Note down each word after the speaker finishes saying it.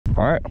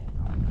All right.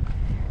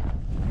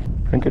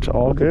 I think it's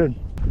all good.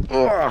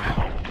 All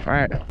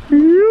right.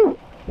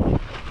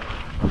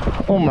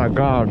 Oh my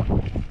God.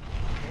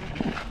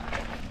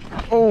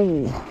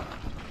 Oh,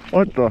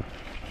 what the?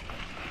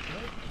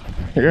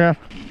 Yeah.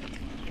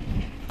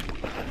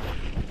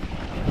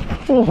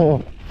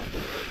 Oh.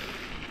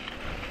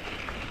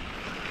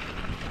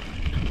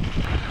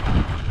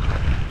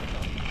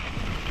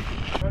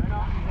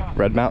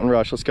 Red Mountain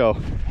Rush, let's go.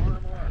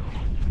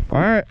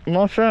 All right, I'm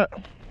all set.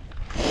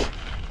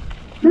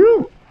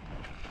 Woo!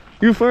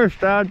 You first,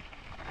 Dad.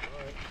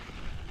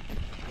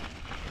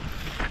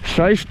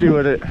 Shiesty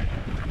with it.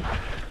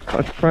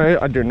 Let's pray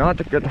I do not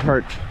get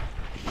hurt.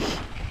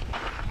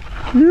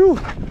 Woo!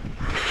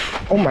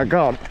 Oh my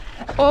God.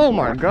 Oh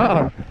my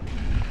God.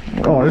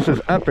 Oh, this is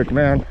epic,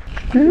 man.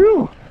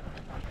 Woo!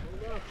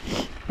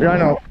 Yeah, I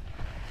know.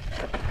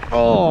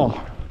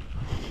 Oh,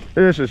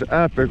 this is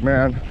epic,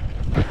 man.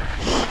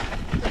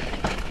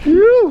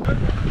 Woo!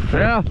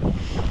 Yeah.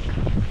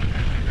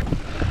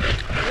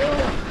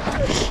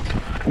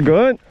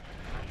 Good.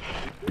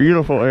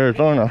 Beautiful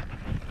Arizona.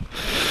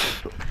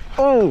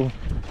 Oh,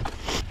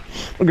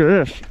 look at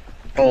this.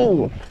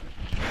 Oh,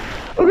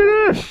 look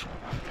at this.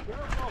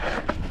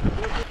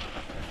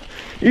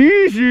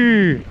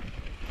 Easy.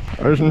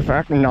 It is in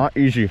fact not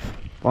easy,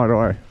 by the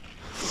way.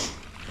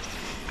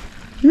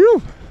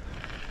 Whew.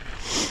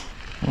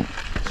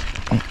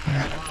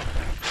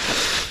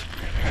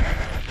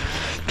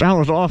 That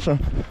was awesome.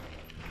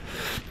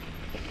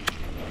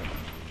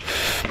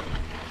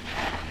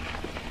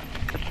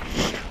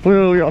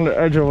 Literally on the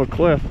edge of a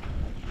cliff.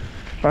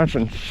 That's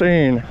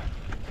insane.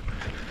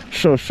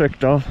 So sick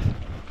though.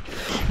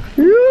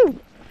 Whew.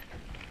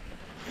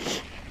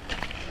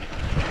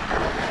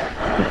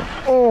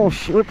 Oh,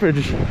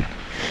 slippage.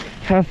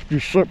 Hefty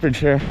slippage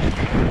here.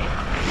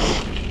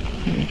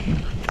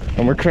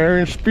 And we're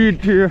carrying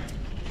speed here.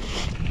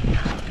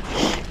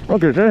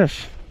 Look at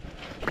this.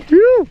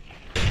 Whew.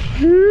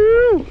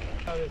 Whew.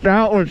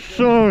 That was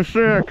so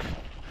sick.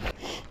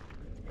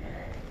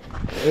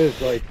 It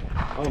is like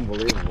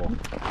unbelievable.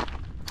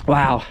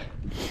 Wow.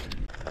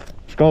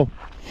 Let's go.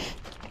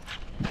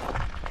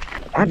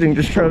 I think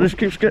this trail just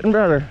keeps getting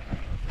better.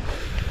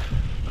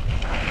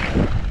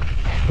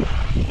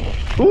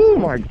 Oh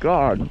my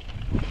God.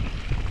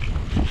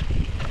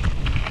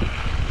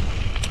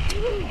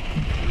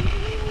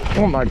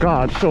 Oh my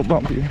God, so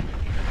bumpy.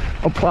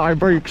 Apply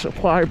brakes,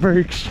 apply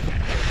brakes.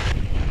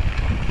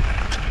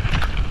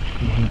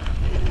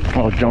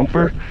 Oh,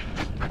 jumper.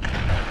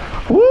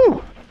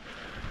 Woo!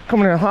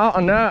 Coming in hot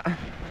on that.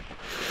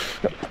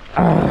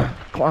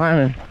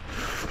 Climbing.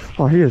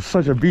 Oh, he is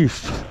such a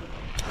beast.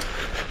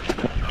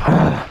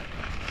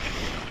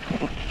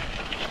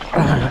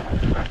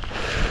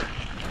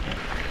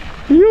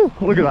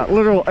 Look at that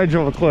literal edge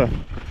of a cliff.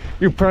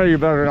 You pray you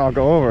better not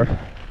go over.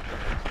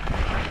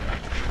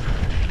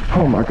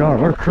 Oh my God,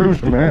 we're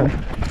cruising, man.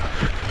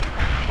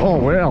 Oh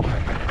well,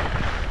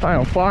 I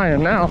am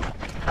flying now.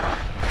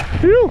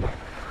 Phew.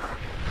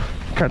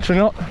 Catching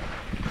up.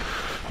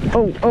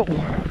 Oh, oh.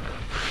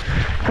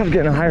 Gotta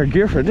get in a higher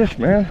gear for this,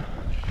 man.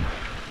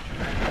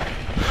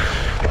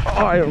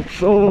 I am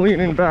so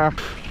leaning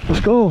back.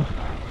 Let's go.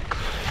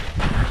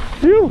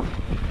 Phew.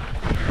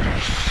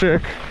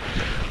 Sick.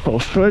 Little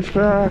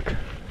switchback.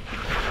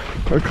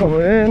 We're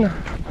coming in.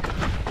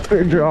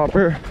 Big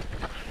dropper.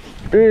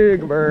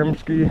 Big berm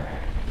ski.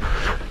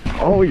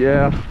 Oh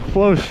yeah.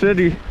 Flow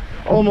City.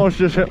 Almost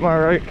just hit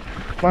my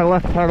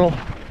left pedal.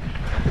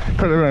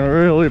 Could have been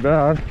really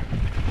bad.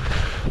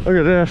 Look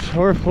at this.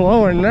 We're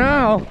flowing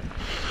now.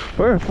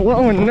 We're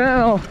flowing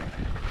now.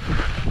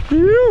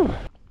 Phew.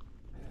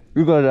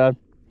 You go, Dad.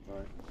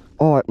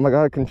 Oh, I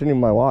gotta continue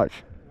my watch.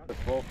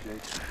 All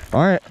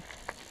right.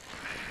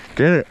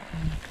 Get it.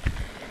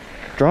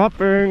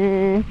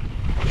 Dropping.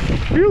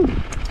 Phew.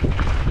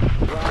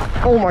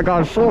 Oh my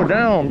God, slow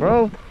down,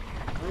 bro.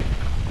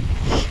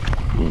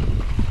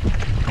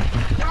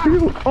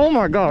 Phew. Oh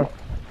my God.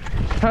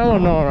 Hell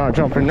no, I'm not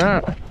jumping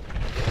that.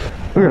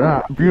 Look at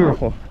that,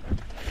 beautiful.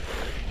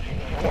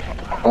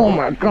 Oh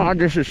my God,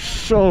 this is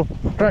so,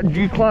 that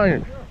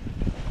decline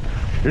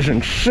is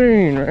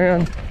insane,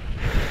 man.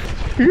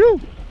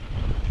 Phew.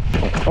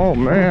 Oh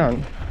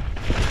man,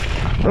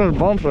 those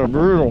bumps are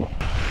brutal.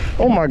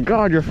 Oh my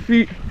God, your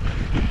feet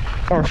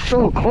are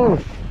so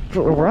close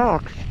to the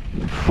rocks.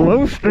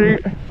 Flow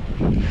state.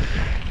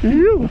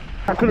 Phew.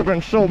 That could have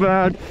been so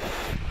bad.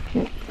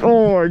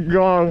 Oh my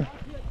God.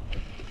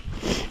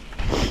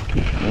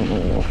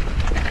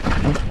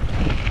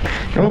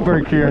 No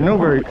break here, no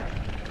break.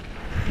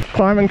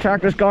 Climbing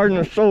Cactus Garden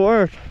is so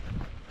worth.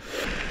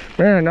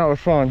 Man, that was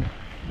fun.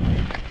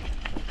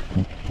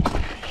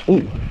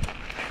 Ooh.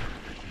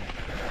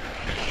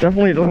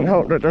 Definitely doesn't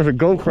help that there's a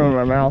GoPro in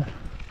my mouth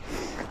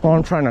while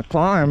I'm trying to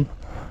climb.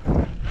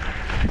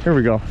 Here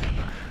we go.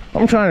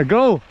 I'm trying to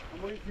go.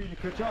 I'm waiting for you to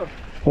catch up.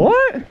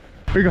 What?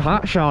 Big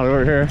hot shot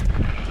over here.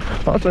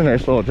 Oh, that's a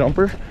nice little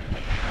jumper.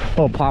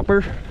 Little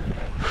popper.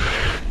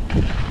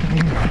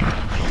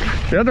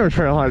 The other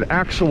trail had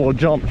actual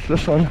jumps.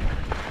 This one,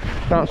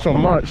 not so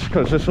much,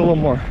 because it's a little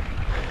more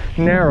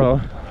narrow.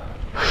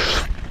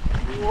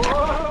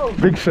 Whoa!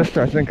 Big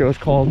Sister, I think it was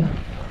called.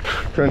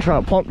 Gonna try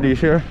to pump these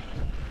here.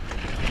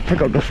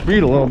 Pick up the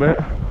speed a little bit.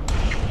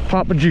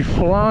 Papa G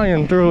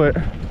flying through it.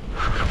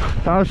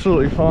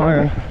 Absolutely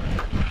fine.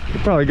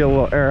 Could probably get a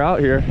little air out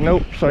here.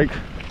 Nope, psych.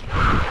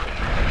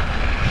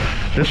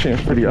 This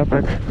seems pretty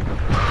epic.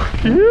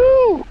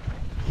 You!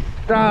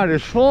 That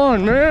is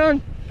fun,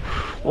 man.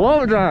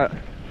 Love that.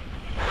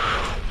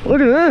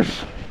 Look at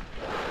this.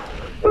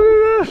 Look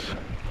at this.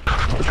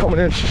 We're coming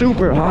in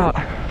super hot.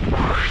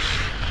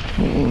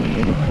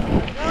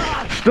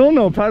 Still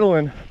no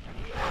pedaling.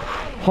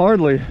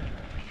 Hardly.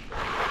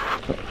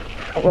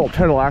 A little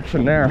pedal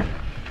action there.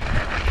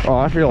 Oh,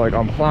 I feel like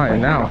I'm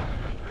flying now.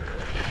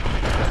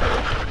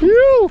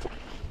 You!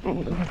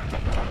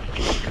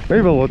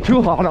 Maybe a little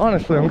too hot,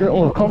 honestly. I'm getting a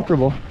little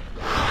comfortable.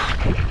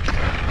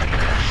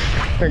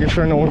 Making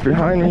sure no one's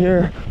behind me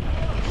here.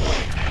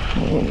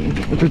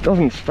 It just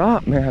doesn't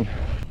stop, man.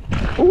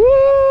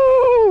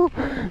 Woo!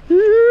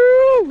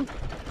 You!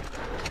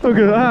 Look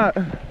at that.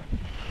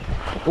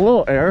 A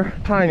little air,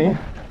 tiny,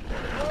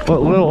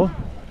 but little.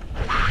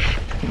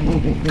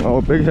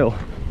 Oh, big hill.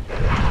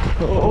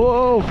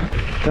 Whoa!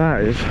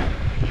 That is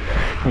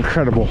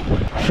incredible.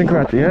 I think we're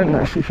at the end.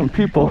 I see some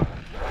people.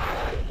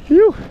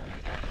 You.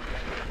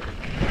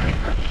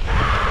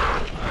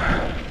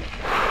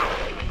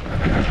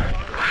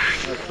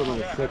 That's some of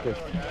the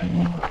sickest.